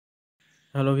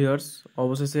Hello viewers,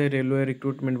 অবশেষে railway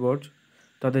recruitment board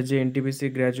তাদের যে NTPC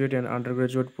graduate and under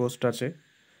graduate post আছে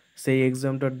সেই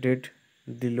এক্সামটার ডেট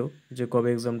দিল যে কবে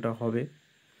এক্সামটা হবে।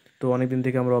 তো অনেক দিন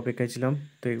থেকে আমরা অপেক্ষায় ছিলাম,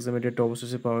 তো এক্সামের ডেটটা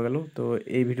অবশেষে পাওয়া গেল। তো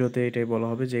এই ভিডিওতে এটাই বলা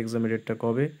হবে যে এক্সামের ডেটটা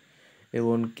কবে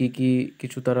এবং কি কি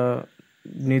কিছু তারা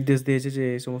নির্দেশ দিয়েছে যে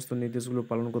এই সমস্ত নির্দেশগুলো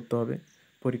পালন করতে হবে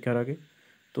পরীক্ষার আগে।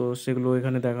 তো সেগুলো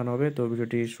এখানে দেখানো হবে। তো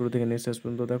ভিডিওটি শুরু থেকে নিয়ে শেষ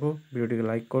পর্যন্ত দেখো। ভিডিওটিকে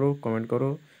লাইক করো, কমেন্ট করো,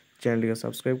 চ্যানেলটিকে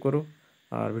সাবস্ক্রাইব করো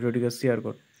আর ভিডিওটিকে শেয়ার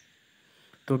করো।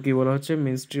 তো কী বলা হচ্ছে,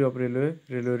 ministry of railway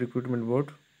recruitment board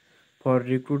for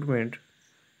recruitment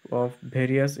of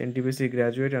various NTPC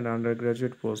graduate and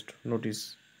undergraduate post notice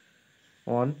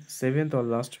on 7th or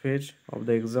last page of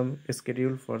the exam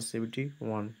schedule for CBT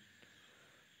 1।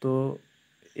 তো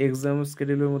এক্সাম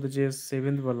স্কেডিউলের মধ্যে যে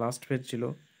 7th বা লাস্ট পেজ ছিল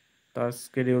তার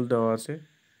স্কেডিউল দেওয়া আছে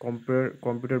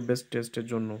computer based টেস্টের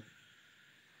জন্য।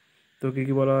 তো কী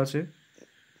কী বলা আছে,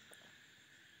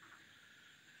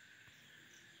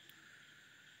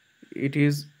 it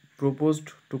is proposed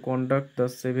to conduct the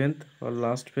 7th or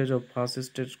last phase of first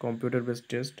stage computer based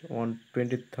test on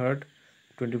 23rd,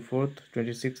 24th,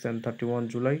 26th and 31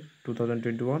 July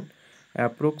 2021,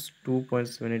 approx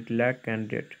 2.78 lakh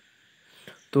candidate।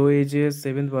 তো এই যে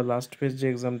 7th বা লাস্ট ফেজ যে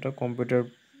এক্সামটা কম্পিউটার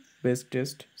বেসড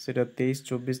টেস্ট সেটা 23,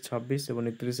 24, 26 এবং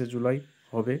 31শে জুলাই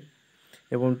হবে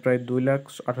এবং প্রায়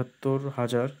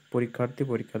 2,78,000 পরীক্ষার্থী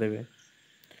পরীক্ষা দেবে।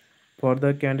 For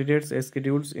the candidates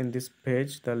scheduled in this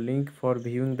page, the link for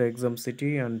viewing the exam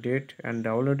city and date and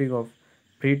downloading of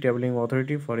free tabling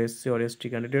authority for SC or ST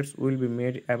candidates will be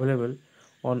made available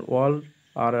on all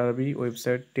RRB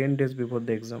website 10 days before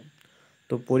the exam।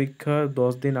 তো পরীক্ষার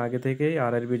 10 দিন আগে থেকেই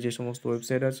RRB যে সমস্ত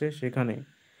website আছে সেখানে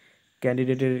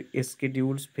ক্যান্ডিডেটের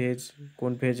স্কেডিউলস পেজ,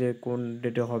 কোন পেজে কোন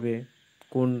ডেটে হবে,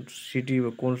 কোন সিটি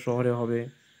কোন শহরে হবে,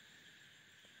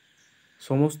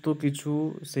 সমস্ত কিছু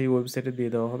সেই ওয়েবসাইটে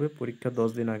দিয়ে দেওয়া হবে পরীক্ষার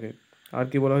 10 দিন আগে। আর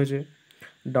কি বলা হয়েছে,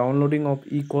 downloading of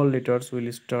E call letters will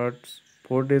start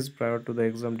 4 days prior to the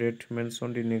exam date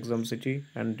mentioned in exam city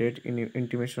and date in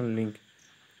intimation link।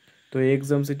 তো এই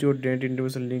এক্সাম সিটি ও ডেট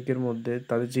ইন্টিমেশন লিঙ্কের মধ্যে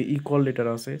তাদের যে ই কল লেটার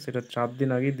আছে সেটা 4 দিন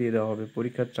আগেই দিয়ে দেওয়া হবে,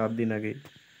 পরীক্ষার 4 দিন আগেই।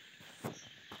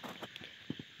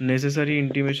 Necessary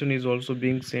intimation is also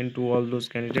being sent to all those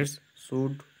candidates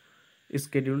should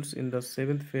schedules in the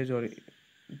 7th phase or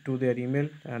to their email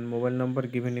and mobile number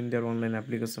given in their online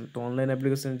application। তো অনলাইন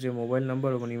অ্যাপ্লিকেশন যে মোবাইল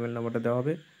নাম্বার এবং email নাম্বারটা দেওয়া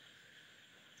হবে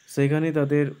সেখানে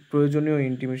তাদের প্রয়োজনীয়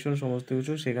intimation সমস্ত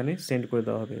কিছু সেখানে সেন্ড করে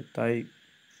দেওয়া হবে। তাই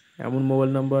এমন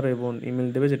মোবাইল নাম্বার এবং ইমেল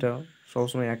দেবে যেটা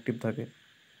সবসময় অ্যাক্টিভ থাকে।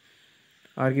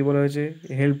 আর কি বলা হয়েছে,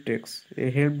 help desk, A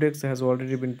help desk has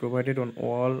already been provided on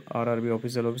all RRB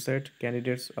official website.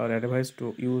 Candidates are advice to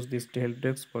use this help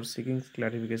desk for seeking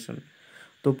clarification.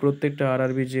 তো প্রত্যেকটা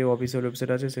RRB যে অফিসিয়াল ওয়েবসাইট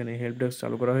আছে সেখানে হেল্প ডেস্ক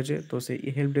চালু করা হয়েছে। তো সেই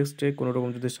হেল্প ডেস্কে কোনো রকম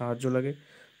যদি সাহায্য লাগে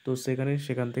তো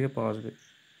সেখান থেকে পাওয়া যাবে।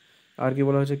 আর কি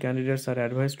বলা হয়েছে, candidates are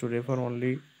advice two refer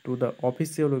only to the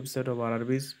official website of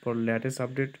RRBs for latest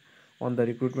update on the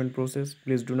recruitment process.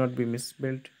 Please do not be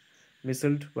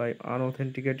মিসেলড by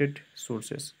আনঅথেন্টিকেটেড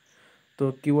sources. তো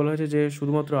কী বলা হয়েছে যে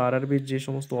শুধুমাত্র RRBর যে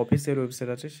সমস্ত অফিসিয়াল ওয়েবসাইট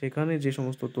আছে সেখানে যে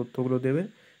সমস্ত তথ্যগুলো দেবে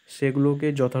সেগুলোকে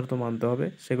যথার্থ মানতে হবে,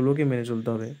 সেগুলোকে মেনে চলতে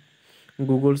হবে।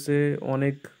 গুগলসে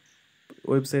অনেক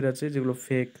ওয়েবসাইট আছে যেগুলো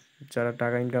ফেক, যারা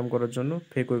টাকা ইনকাম করার জন্য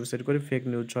ফেক ওয়েবসাইট করে ফেক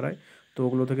নিউজ ছড়ায়, তো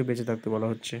ওগুলো থেকে বেঁচে থাকতে বলা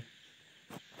হচ্ছে।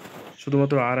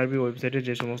 শুধুমাত্র RRB ওয়েবসাইটে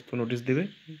যে সমস্ত নোটিশ দেবে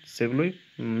সেগুলোই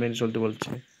মেনে চলতে বলছে।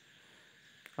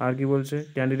 আর কি বলছে,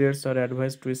 candidates are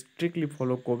advice two strictly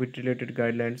follow Covid related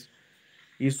guidelines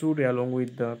issued along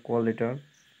with the call letter.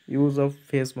 Use of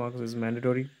face masks is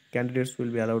mandatory. Candidates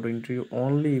will be allowed entry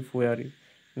only if wearing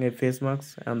a face mask,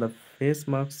 and the face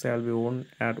mask shall be worn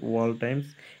at all times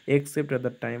except at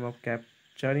the time of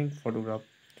capturing photograph।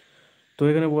 তো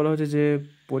এখানে বলা হচ্ছে যে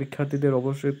পরীক্ষার্থীদের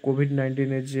অবশ্যই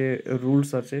COVID-19 যে rules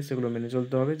আছে সেগুলো মেনে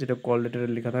চলতে হবে, যেটা কল লেটারে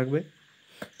লেখা থাকবে।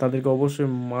 তাদেরকে অবশ্যই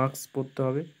মাস্ক পরতে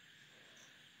হবে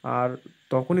আর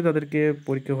তখনই তাদেরকে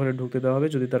পরীক্ষা হলে ঢুকতে দেওয়া হবে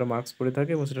যদি তারা মাস্ক পরে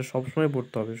থাকে, এবং সেটা সবসময়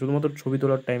পরতে হবে, শুধুমাত্র ছবি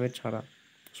তোলার টাইমে ছাড়া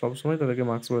সবসময় তাদেরকে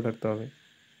মাস্ক পরে থাকতে হবে।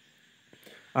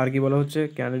 আর কি বলা হচ্ছে,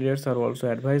 candidates are also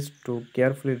advice two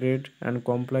carefully read and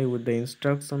comply with the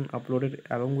instruction uploaded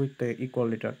along with the equal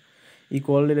letter.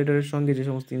 Equal লেটারের সঙ্গে যে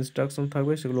সমস্ত ইনস্ট্রাকশন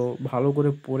থাকবে সেগুলো ভালো করে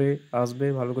পড়ে আসবে,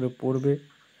 ভালো করে পড়বে।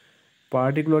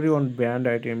 Particularly on banned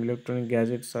item, electronic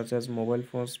gadgets such as mobile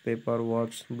phones, paper,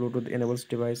 watch, Bluetooth enables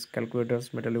device, calculators,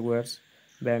 metallic wires,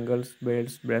 bangles,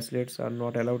 belts, bracelets are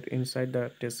not allowed inside the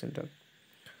test center।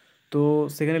 তো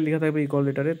সেখানে লেখা থাকবে ইকল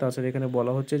লেটারে। তাছাড়া এখানে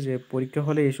বলা হচ্ছে যে পরীক্ষা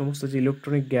হলে এই সমস্ত যে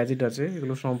ইলেকট্রনিক গ্যাজেট আছে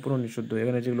এগুলো সম্পূর্ণ নিষিদ্ধ।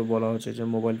 এখানে যেগুলো বলা হচ্ছে যে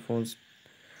মোবাইল ফোনস,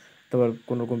 তারপর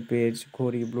কোনো রকম পেজ,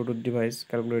 ঘড়ি, Bluetooth device,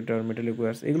 calculator, metallic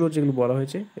wires, এগুলো যেগুলো বলা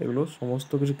হয়েছে এগুলো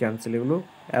সমস্ত কিছু ক্যান্সেল, এগুলো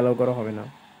অ্যালাউ করা হবে না।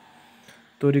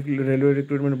 তো রেলওয়ে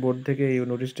রিক্রুটমেন্ট বোর্ড থেকে এই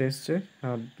নোটিশটা এসছে,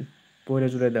 1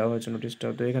 জুলাই দেওয়া হয়েছে নোটিশটা।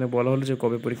 তো এখানে বলা হলো যে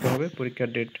কবে পরীক্ষা হবে, পরীক্ষার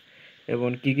ডেট এবং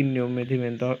কী কী নিয়ম বিধি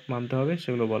মানতে হবে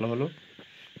সেগুলো বলা হলো।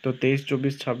 তো 23,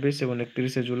 24, 26 এবং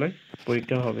 31 জুলাই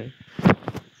পরীক্ষা হবে।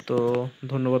 তো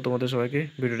ধন্যবাদ তোমাদের সবাইকে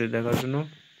ভিডিওটি দেখার জন্য।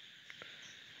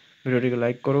 ভিডিওটিকে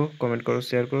লাইক করো, কমেন্ট করো,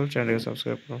 শেয়ার করো, চ্যানেলকে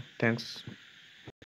সাবস্ক্রাইব করো। থ্যাংকস।